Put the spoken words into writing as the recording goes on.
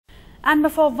And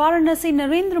before Varanasi,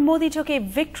 Narendra Modi took a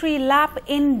victory lap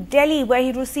in Delhi, where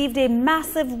he received a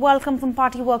massive welcome from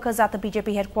party workers at the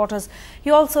BJP headquarters. He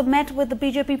also met with the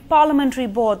BJP Parliamentary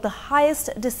Board, the highest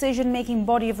decision-making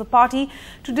body of the party,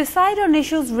 to decide on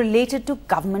issues related to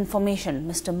government formation.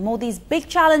 Mr. Modi's big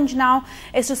challenge now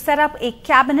is to set up a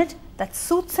cabinet that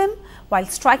suits him while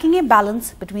striking a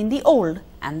balance between the old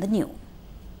and the new.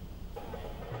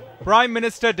 Prime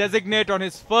Minister designate on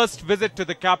his first visit to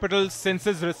the capital since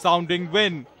his resounding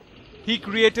win. He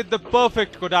created the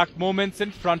perfect Kodak moments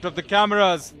in front of the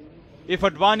cameras. If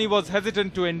Advani was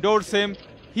hesitant to endorse him,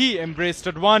 he embraced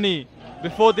Advani.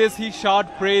 Before this, he showered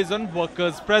praise on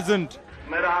workers present.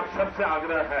 मेरा आप सबसे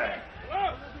आग्रह है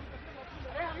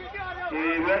कि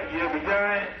ये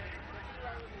विजय,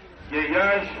 ये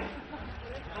यश,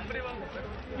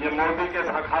 ये मोदी के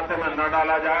खाते में न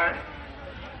डाला जाए।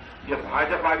 ये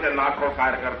भाजपा के लाखों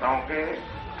कार्यकर्ताओं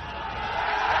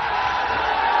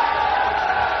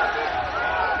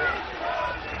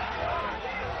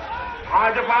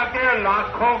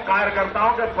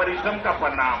के परिश्रम का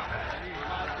परिणाम है।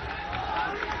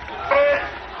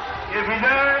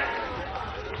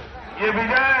 ये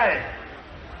विजय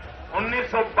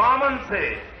 1952 से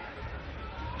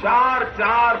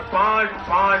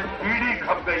 4-4-5-5 पीढ़ी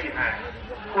खप गई है।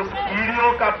 उस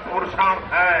पीढ़ियों का पुरुषार्थ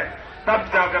है।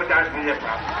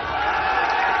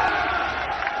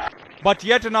 But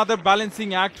yet another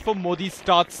balancing act for Modi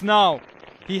starts now.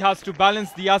 He has to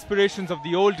balance the aspirations of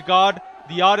the old guard,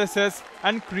 the RSS,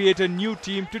 and create a new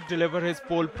team to deliver his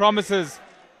poll promises.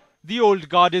 The old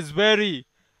guard is wary.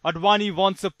 Advani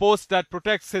wants a post that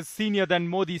protects his senior than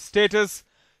Modi status.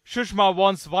 Sushma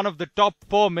wants one of the top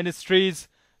 4 ministries.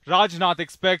 Rajnath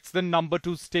expects the number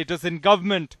 2 status in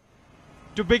government.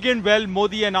 To begin well,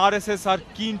 Modi and RSS are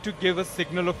keen to give a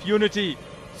signal of unity,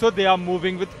 so they are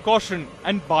moving with caution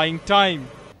and buying time.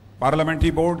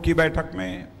 Parliamentary board की बैठक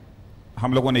में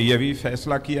हम लोगों ने यह भी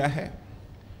फैसला किया है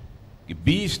कि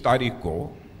 20 तारीख को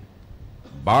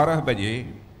 12 बजे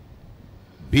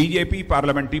बीजेपी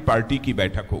पार्लियामेंट्री पार्टी की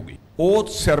बैठक होगी। ओथ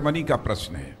सेरेमनी का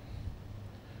प्रश्न है।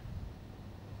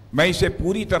 मैं इसे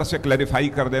पूरी तरह से क्लैरिफाई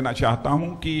कर देना चाहता हूं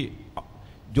कि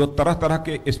जो तरह तरह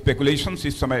के स्पेकुलेशंस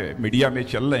इस समय मीडिया में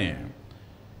चल रहे हैं,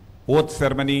 ओथ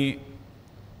सेरेमनी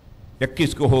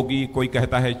 21 को होगी, कोई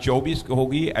कहता है 24 को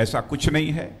होगी, ऐसा कुछ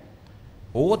नहीं है।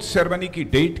 ओथ सेरेमनी की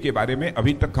डेट के बारे में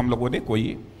अभी तक हम लोगों ने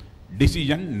कोई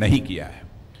डिसीजन नहीं किया है।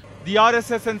 The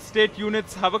RSS and state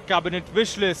units have a cabinet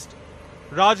wish list.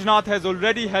 Rajnath has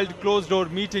already held closed-door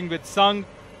meeting with Sangh.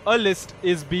 A list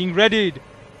is being readied.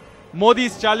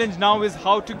 Modi's challenge now is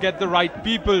how to get the right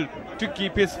people to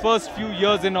keep his first few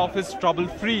years in office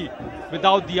trouble-free,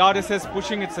 without the RSS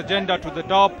pushing its agenda to the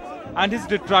top and his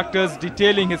detractors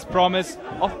detailing his promise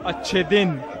of Achhe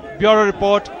Din. Bureau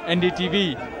Report,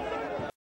 NDTV.